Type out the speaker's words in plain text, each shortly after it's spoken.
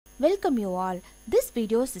Welcome you all. This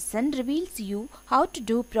video session reveals you how to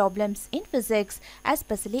do problems in physics,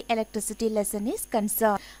 especially electricity lesson is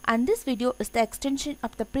concerned. And this video is the extension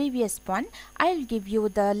of the previous one. I'll give you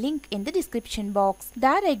the link in the description box.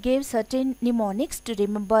 There I gave certain mnemonics to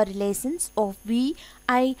remember relations of V,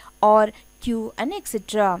 I, R, Q and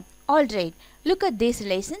etc. Alright, look at these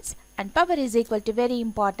relations. And power is equal to very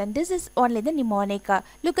important. This is only the mnemonic.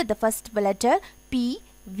 Look at the first letter P,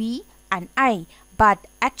 V and I. But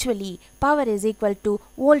actually power is equal to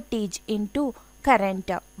voltage into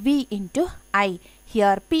current, V into I.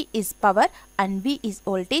 Here P is power and V is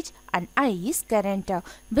voltage and I is current.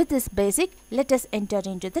 With this basic, let us enter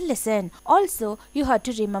into the lesson. Also, you have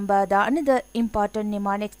to remember the another important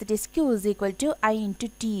mnemonics, that is Q is equal to I into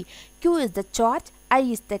T. Q is the charge, I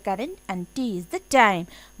is the current and T is the time.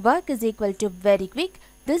 Work is equal to very quick.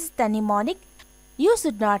 This is the mnemonic. You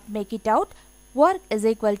should not make it out. Work is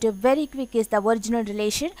equal to very quick is the original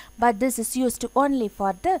relation, but this is used only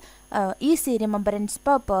for the easy remembrance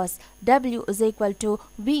purpose. W is equal to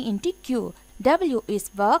V into Q. W is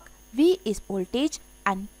work, V is voltage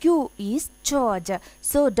and Q is charge.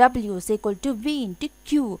 So W is equal to V into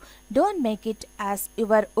Q. Don't make it as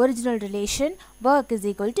your original relation. Work is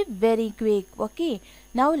equal to very quick. Okay.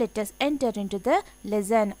 Now let us enter into the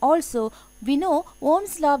lesson. Also, we know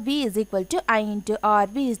Ohm's law, V is equal to I into R.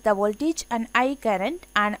 V is the voltage and I current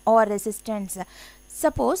and R resistance.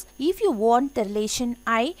 Suppose if you want the relation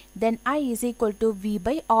I, then I is equal to V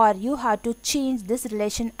by R. You have to change this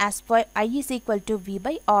relation as for I is equal to V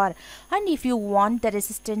by R. And if you want the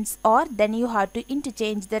resistance R, then you have to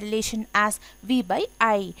interchange the relation as V by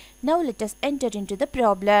I. Now let us enter into the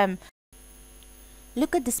problem.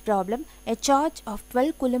 Look at this problem. A charge of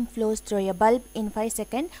 12 coulomb flows through a bulb in 5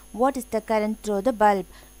 seconds. What is the current through the bulb?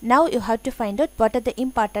 Now you have to find out what are the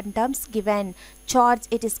important terms given. Charge,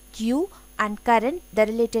 it is Q, and current, the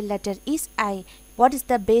related letter is I. What is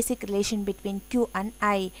the basic relation between Q and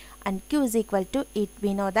I? And Q is equal to it.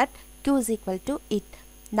 We know that Q is equal to it.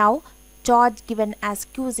 Now charge given as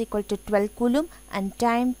Q is equal to 12 coulomb and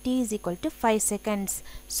time T is equal to 5 seconds.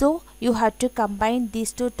 So you have to combine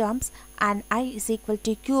these two terms and I is equal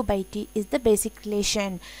to Q by T is the basic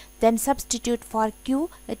relation. Then substitute for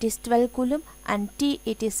Q, it is 12 coulomb and T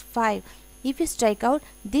it is 5. If you strike out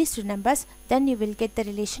these two numbers, then you will get the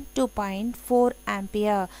relation 2.4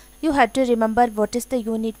 ampere. You have to remember what is the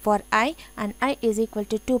unit for I, and I is equal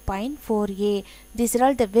to 2.4A. These are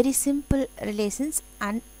all the very simple relations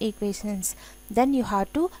and equations. Then you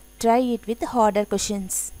have to try it with harder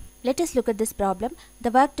questions. Let us look at this problem.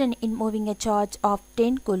 The work done in moving a charge of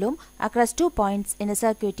 10 coulomb across 2 points in a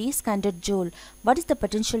circuit is 100 joule. What is the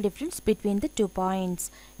potential difference between the 2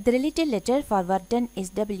 points? The related letter for work done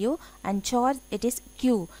is W and charge it is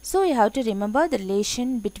Q. So you have to remember the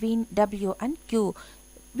relation between W and Q.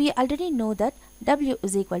 We already know that W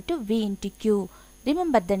is equal to V into Q.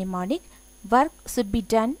 Remember the mnemonic. Work should be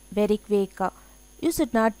done very quick. You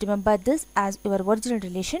should not remember this as your original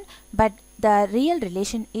relation, but the real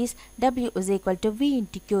relation is W is equal to V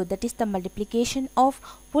into Q. That is the multiplication of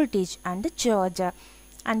voltage and the charge.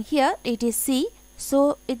 And here it is C.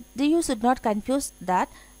 So you should not confuse that.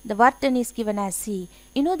 The work done is given as C.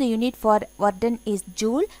 You know the unit for work done is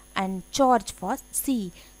joule and charge for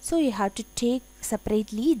C. So you have to take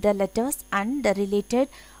separately the letters and the related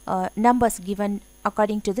numbers given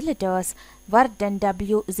according to the letters. Work done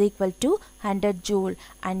W is equal to 100 joule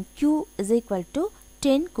and Q is equal to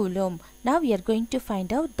 10 coulomb. Now we are going to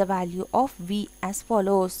find out the value of V as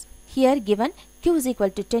follows. Here given Q is equal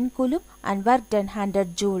to 10 coulomb and work done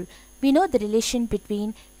 100 joule. We know the relation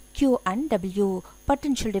between Q and W.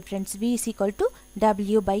 Potential difference V is equal to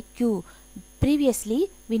W by Q. Previously,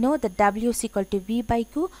 we know that W is equal to V by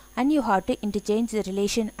Q and you have to interchange the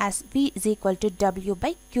relation as V is equal to W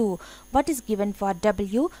by Q. What is given for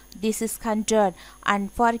W? This is 100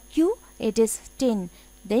 and for Q it is 10.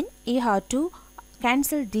 Then you have to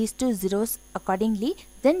cancel these two zeros accordingly.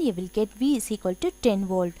 Then you will get V is equal to 10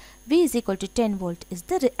 volt. V is equal to 10 volt is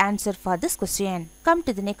the answer for this question. Come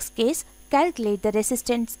to the next case. Calculate the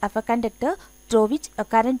resistance of a conductor through which a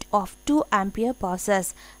current of 2 ampere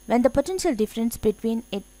passes when the potential difference between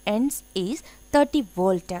its ends is 30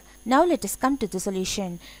 volt. Now let us come to the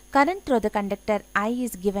solution. Current through the conductor I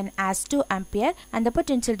is given as 2 ampere and the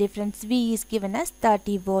potential difference V is given as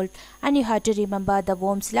 30 volt. And you have to remember the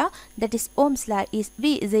Ohm's law, that is Ohm's law is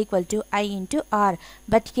V is equal to I into R.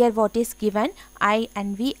 But here what is given? I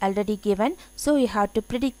and V already given. So you have to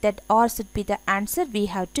predict that R should be the answer. We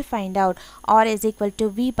have to find out. R is equal to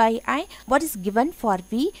V by I. What is given for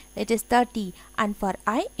V? It is 30 and for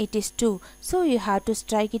I it is 2. So you have to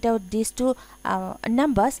strike it out these two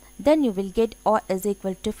numbers, then you will get R is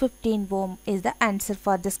equal to 15 ohm is the answer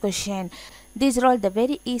for this question. These are all the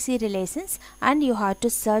very easy relations, and you have to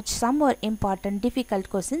search some more important difficult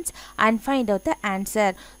questions and find out the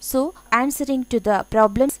answer. So answering to the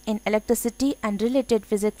problems in electricity and related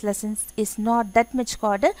physics lessons is not that much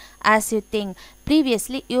harder as you think.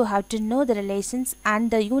 Previously you have to know the relations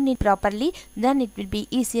and the unit properly, then it will be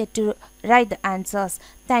easier to write the answers.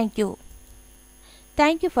 Thank you.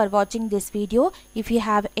 Thank you for watching this video. If you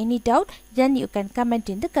have any doubt, then you can comment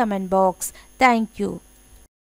in the comment box. Thank you.